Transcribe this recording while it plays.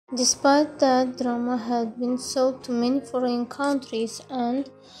Despite that, drama had been sold to many foreign countries and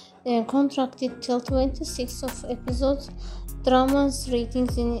contracted till 26 of episodes. Drama's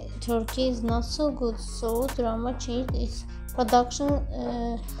ratings in Turkey is not so good, so drama changed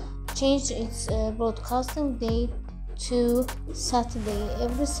its broadcasting date to Saturday.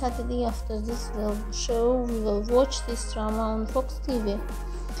 Every Saturday after this we will watch this drama on Fox TV.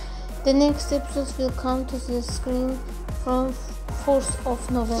 The next episodes will come to the screen from 4th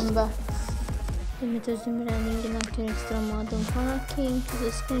of November. Demet, Ozdemir and Engin Akyurek's drama Don't came to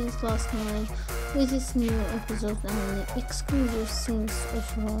the screens last night with its new episodes and exclusive scenes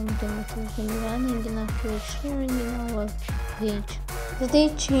from Demet, Ozdemir and Engin Akyurek sharing in our page. The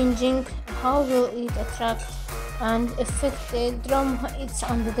date changing, how will it attract and affect the drama? It's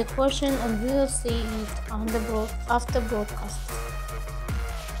under the question, and we will see it on the after broadcast.